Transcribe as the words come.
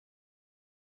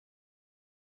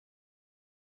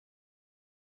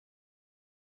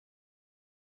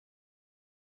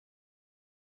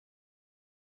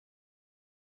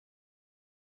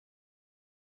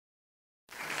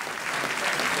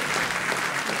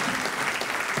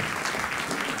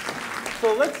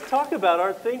So let's talk about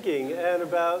art thinking and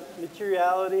about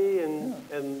materiality and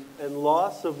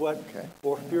loss of what,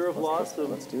 or fear of loss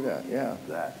of. Let's do that, yeah.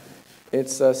 That.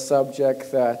 It's a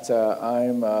subject that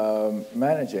I'm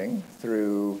managing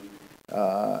through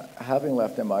having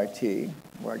left MIT,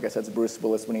 where I guess that's Bruce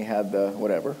Willis when he had the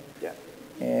whatever. Yeah.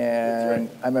 And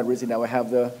right. I'm at RISD now. I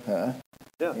have the,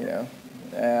 yeah. You know,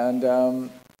 and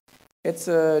it's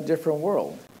a different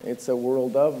world. It's a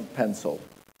world of pencil.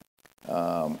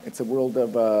 It's a world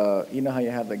of, you know how you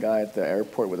have the guy at the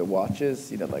airport with the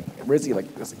watches, you know, like RISD,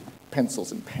 like there's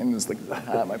pencils and pens, like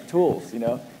my tools, you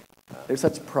know. There's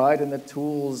such pride in the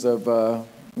tools of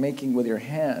making with your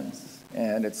hands,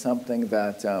 and it's something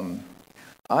that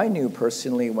I knew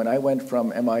personally when I went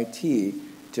from MIT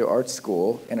to art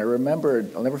school, and I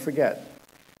remembered, I'll never forget,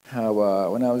 how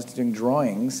when I was doing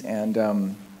drawings, and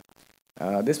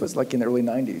this was like in the early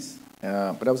 90s,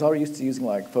 but I was already used to using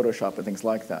like Photoshop and things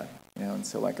like that, you know, and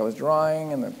so like I was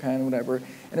drawing and the pen, whatever,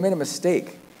 and I made a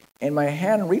mistake, and my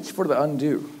hand reached for the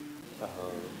undo,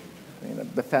 you know,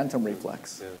 the phantom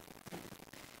reflex. Yeah.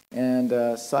 And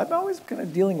so I'm always kind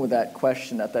of dealing with that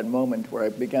question at that moment where I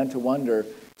began to wonder,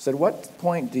 so at what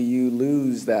point do you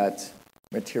lose that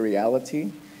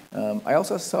materiality? I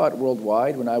also saw it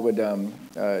worldwide when I would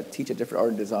teach at different art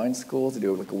and design schools to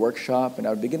do like a workshop, and I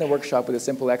would begin the workshop with a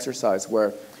simple exercise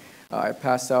where I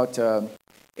pass out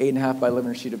 8.5 by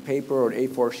 11 sheet of paper or an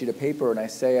A4 sheet of paper, and I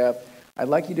say, I'd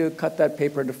like you to cut that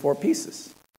paper into 4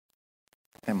 pieces.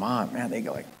 And man, they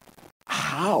go like,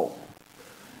 how?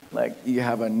 Like, you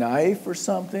have a knife or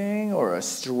something, or a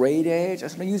straight edge? I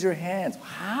was going to use your hands.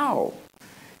 How?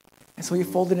 And so you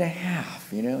fold it in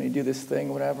half, you know, you do this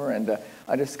thing, whatever. And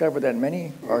I discovered that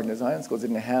many art and design schools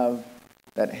didn't have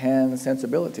that hand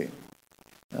sensibility.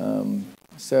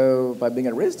 So by being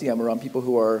at RISD, I'm around people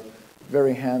who are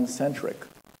very hand-centric.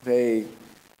 They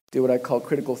do what I call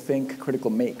critical think, critical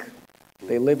make.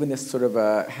 They live in this sort of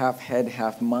a half head,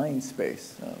 half mind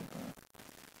space.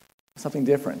 Something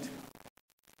different.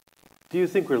 Do you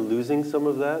think we're losing some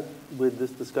of that with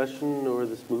this discussion or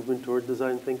this movement toward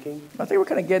design thinking? I think we're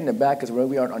kind of getting it back because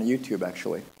we aren't on YouTube,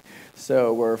 actually.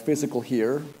 So we're physical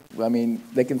here. I mean,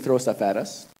 they can throw stuff at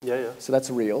us. Yeah. So that's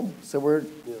real. So we're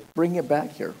bringing it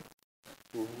back here.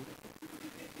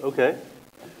 Mm-hmm. Okay.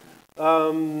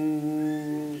 I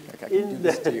can do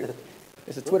this to you.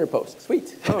 It's a Twitter post.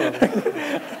 Sweet. Oh.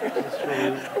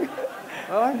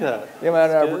 I like that. You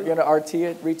want to RT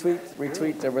it?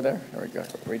 Retweet over there. There we go.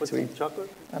 Retweet. What's some chocolate?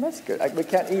 Oh, that's good. We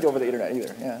can't eat over the internet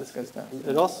either. Yeah, that's good stuff.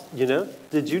 And also, you know,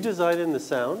 did you design in the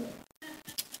sound?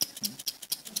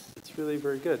 It's really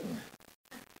very good.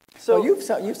 So you've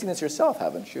seen this yourself,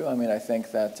 haven't you? I mean, I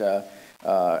think that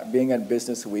being at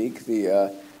Business Week,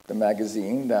 the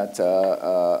magazine that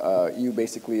you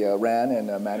basically ran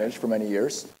and managed for many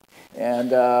years,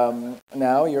 and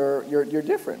now you're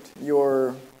different.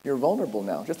 You're vulnerable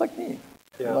now, just like me.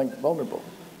 Yeah. You're like vulnerable.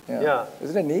 Yeah.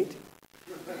 Isn't it neat?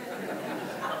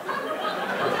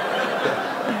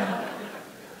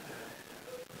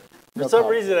 For some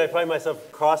reason, I find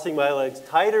myself crossing my legs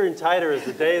tighter and tighter as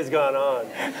the day has gone on.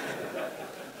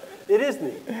 It is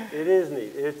neat. It is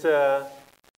neat.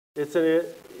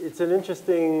 It's an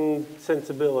interesting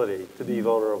sensibility to be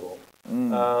vulnerable,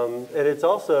 and it's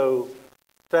also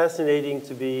fascinating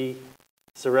to be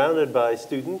surrounded by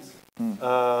students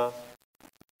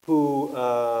who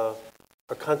are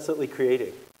constantly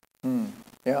creating.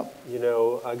 Yeah. You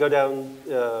know, I go down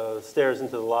stairs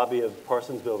into the lobby of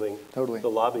Parsons Building. Totally. The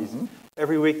lobbies.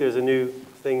 Every week there's a new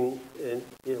thing,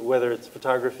 whether it's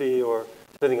photography or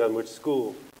depending on which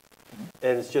school.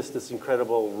 And it's just this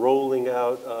incredible rolling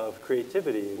out of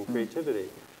creativity and creativity.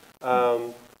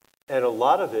 And a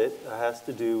lot of it has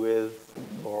to do with,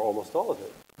 or almost all of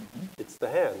it, it's the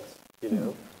hands, you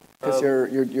know. Because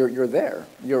you're there.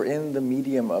 You're in the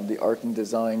medium of the art and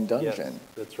design dungeon.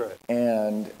 Yes, that's right.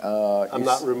 And I'm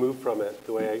not removed from it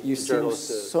the way you seem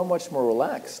so much more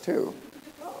relaxed too.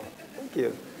 Oh, thank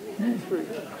you. That's pretty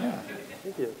good. Yeah,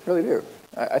 thank you. Really do.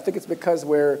 I think it's because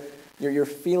you're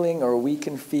feeling, or we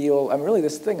can feel. I mean, really,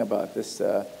 this thing about this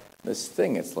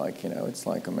thing. It's like it's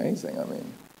like amazing. I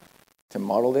mean, to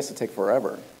model this, it take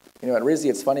forever. You know, at RISD,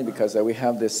 it's funny because we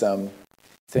have this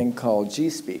thing called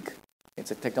G-Speak. It's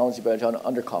a technology by John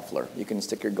Underkoffler. You can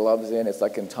stick your gloves in. It's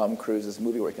like in Tom Cruise's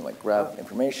movie where you can like grab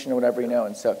information or whatever,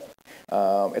 And so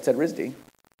it's at RISD.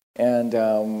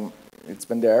 And it's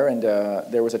been there. And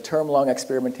there was a term-long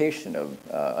experimentation of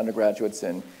undergraduates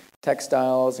in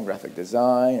textiles and graphic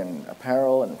design and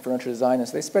apparel and furniture design. And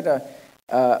so they spent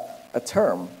a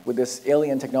term with this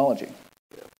alien technology.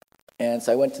 And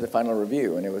so I went to the final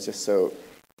review, and it was just so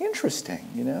interesting,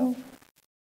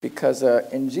 Because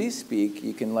in G-Speak,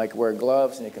 you can like wear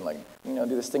gloves and you can like, do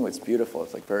this thing that's beautiful.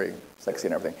 It's like very sexy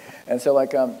and everything. And so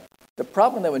like the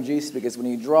problem though in G-Speak is when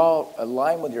you draw a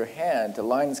line with your hand, the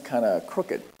line's kind of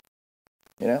crooked,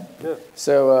 Yeah.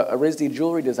 So a RISD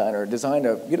jewelry designer designed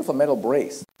a beautiful metal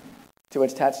brace to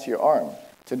attach to your arm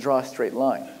to draw a straight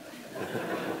line.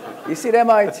 You see, at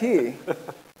MIT,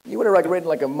 you would have written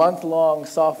like a month-long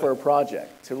software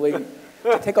project to really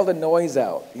to take all the noise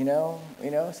out, So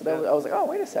that I was like, oh,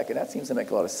 wait a second, that seems to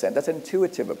make a lot of sense. That's an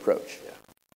intuitive approach. Yeah.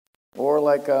 Or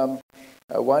like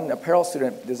one apparel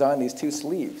student designed these 2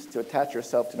 sleeves to attach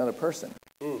yourself to another person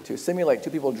to simulate 2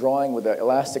 people drawing with an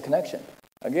elastic connection.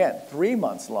 Again, 3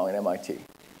 months long at MIT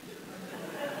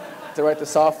to write the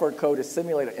software code to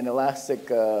simulate an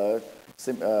elastic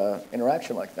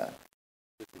interaction like that.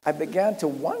 I began to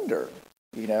wonder,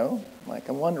 like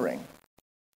I'm wondering.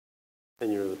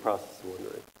 And you're in the process of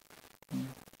wondering.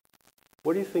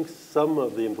 What do you think some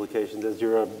of the implications, as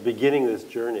you're beginning this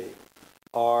journey,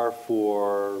 are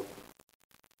for,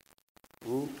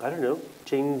 I don't know,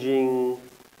 changing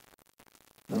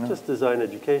not just design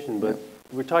education, but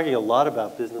we're talking a lot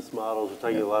about business models, we're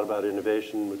talking a lot about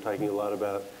innovation, we're talking a lot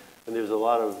about, and there's a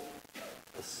lot of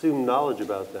assumed knowledge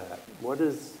about that. What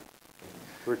does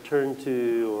return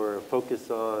to or focus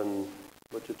on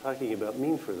what you're talking about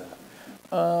mean for that?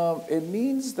 It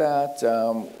means that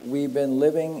we've been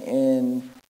living in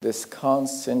this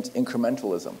constant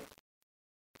incrementalism.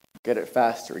 Get it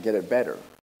faster, get it better.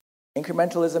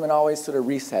 Incrementalism and always sort of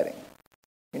resetting.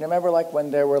 Remember like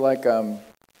when there were like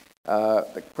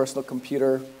the personal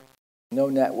computer, no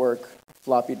network,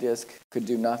 floppy disk, could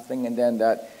do nothing, and then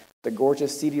the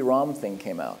gorgeous CD-ROM thing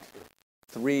came out.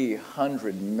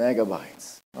 300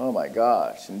 megabytes. Oh my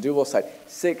gosh. And dual side,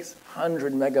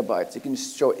 600 megabytes. You can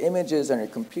show images on your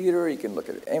computer, you can look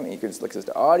at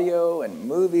the audio and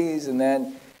movies, and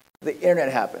then the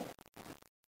internet happened.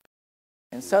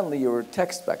 And suddenly you were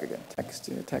text back again. Text,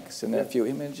 and then a few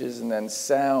images, and then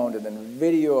sound, and then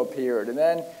video appeared, and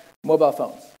then mobile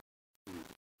phones.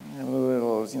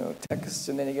 Text,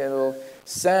 and then you get a little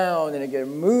sound, and you get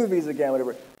movies again,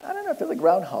 whatever. I don't know, it feels like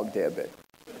Groundhog Day a bit.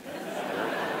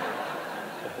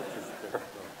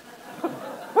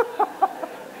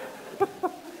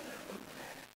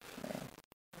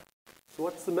 So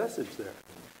what's the message there?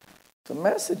 The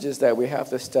message is that we have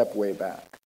to step way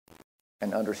back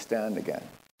and understand again.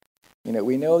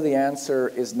 We know the answer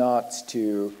is not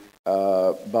to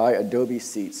buy Adobe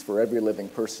seats for every living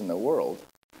person in the world,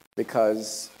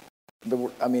 because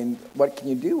what can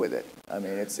you do with it?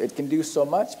 It can do so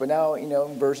much, but now,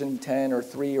 version 10 or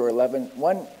 3 or 11,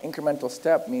 one incremental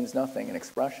step means nothing in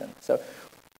expression. So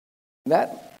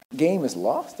that game is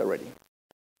lost already.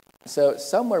 So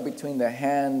somewhere between the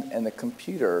hand and the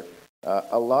computer,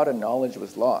 a lot of knowledge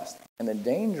was lost. And the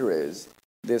danger is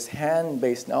this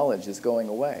hand-based knowledge is going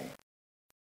away.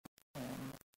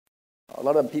 A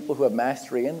lot of the people who have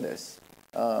mastery in this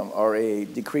are a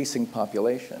decreasing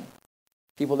population.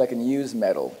 People that can use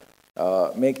metal,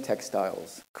 make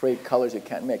textiles, create colors you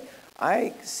can't make.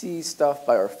 I see stuff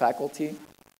by our faculty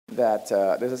that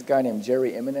there's this guy named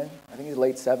Jerry Immonen. I think he's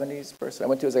late 70s person. I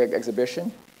went to his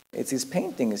exhibition. It's these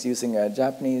paintings using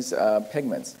Japanese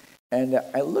pigments. And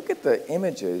I look at the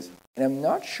images, and I'm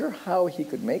not sure how he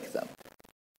could make them.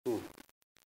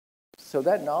 So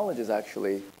that knowledge is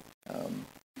actually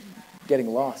getting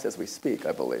lost as we speak,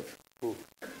 I believe.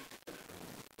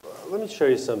 Let me show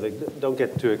you something. Don't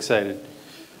get too excited.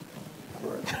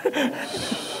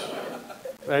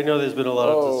 I know there's been a lot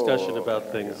of discussion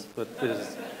about things, but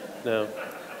no,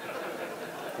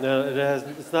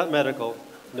 it's not medical.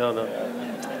 No.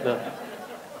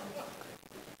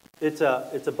 It's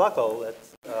a buckle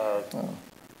that's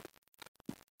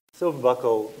silver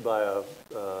buckle by a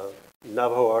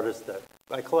Navajo artist that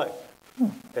I collect,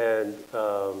 and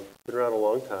been around a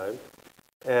long time,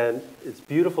 and it's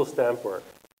beautiful stamp work.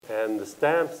 And the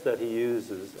stamps that he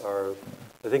uses are,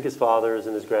 I think, his father's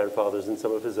and his grandfather's and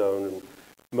some of his own. And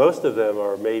most of them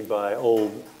are made by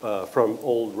from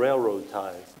old railroad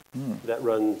ties that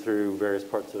run through various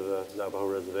parts of the Navajo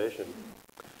reservation.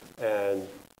 And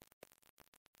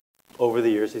over the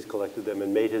years, he's collected them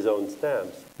and made his own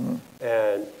stamps.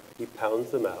 And he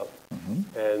pounds them out,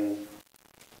 and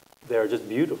they're just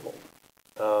beautiful.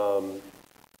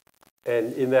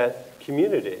 And in that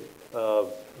community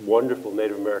of wonderful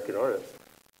Native American artists,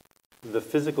 the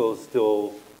physical is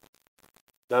still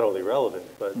not only relevant,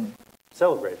 but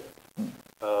celebrated.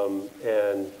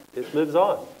 And it lives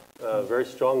on very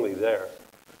strongly there.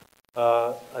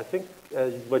 I think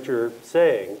what you're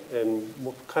saying, and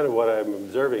kind of what I'm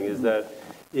observing, is that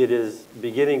it is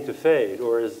beginning to fade,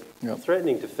 or is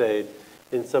threatening to fade,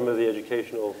 in some of the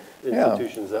educational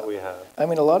institutions that we have. I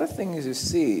mean, a lot of things you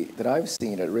see that I've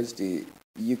seen at RISD,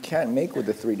 you can't make with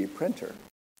a 3D printer.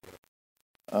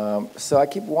 So I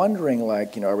keep wondering,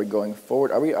 like, are we going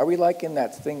forward? Are we like in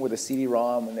that thing with a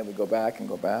CD-ROM and then we go back and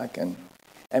go back? And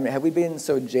I mean, have we been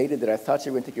so jaded that I thought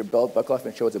you were going to take your belt buckle off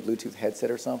and show us a Bluetooth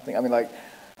headset or something? I mean, like,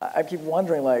 I keep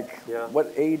wondering, like,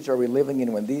 what age are we living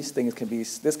in when these things can be?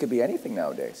 This could be anything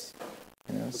nowadays.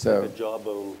 So like a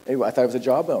jawbone. Anyway, I thought it was a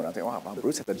jawbone. I think, wow,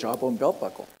 Bruce has a jawbone belt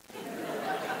buckle.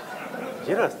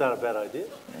 That's not a bad idea.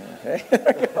 Okay.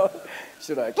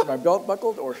 Should I keep my belt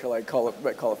buckled or shall I call a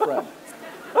friend?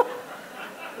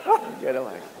 You get it,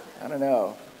 like, I don't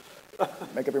know.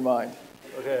 Make up your mind.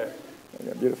 Okay.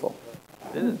 Yeah, beautiful.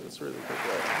 It is. It's really good.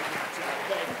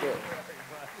 Thank you.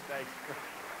 Thanks.